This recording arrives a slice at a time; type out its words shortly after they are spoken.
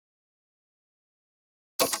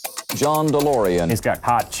John DeLorean. He's got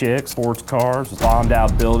hot chicks, sports cars, bombed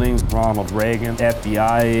out buildings, Ronald Reagan,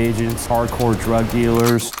 FBI agents, hardcore drug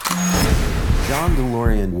dealers. John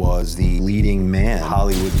DeLorean was the leading man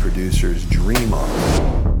Hollywood producers dream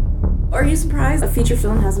of. Are you surprised a feature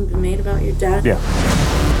film hasn't been made about your dad? Yeah.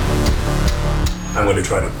 I'm going to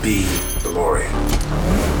try to be DeLorean.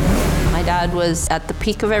 My dad was at the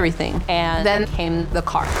peak of everything, and then came the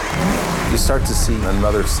car. You start to see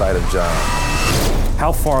another side of John.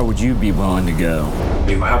 How far would you be willing to go?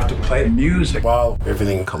 You have to play music while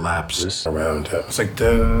everything collapses around him. It's like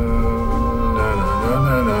da na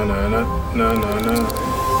na na na na na na na.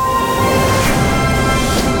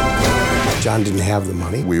 John didn't have the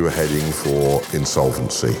money. We were heading for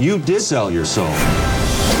insolvency. You did sell your soul.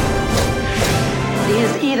 He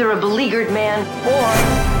is either a beleaguered man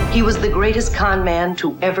or he was the greatest con man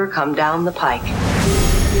to ever come down the pike.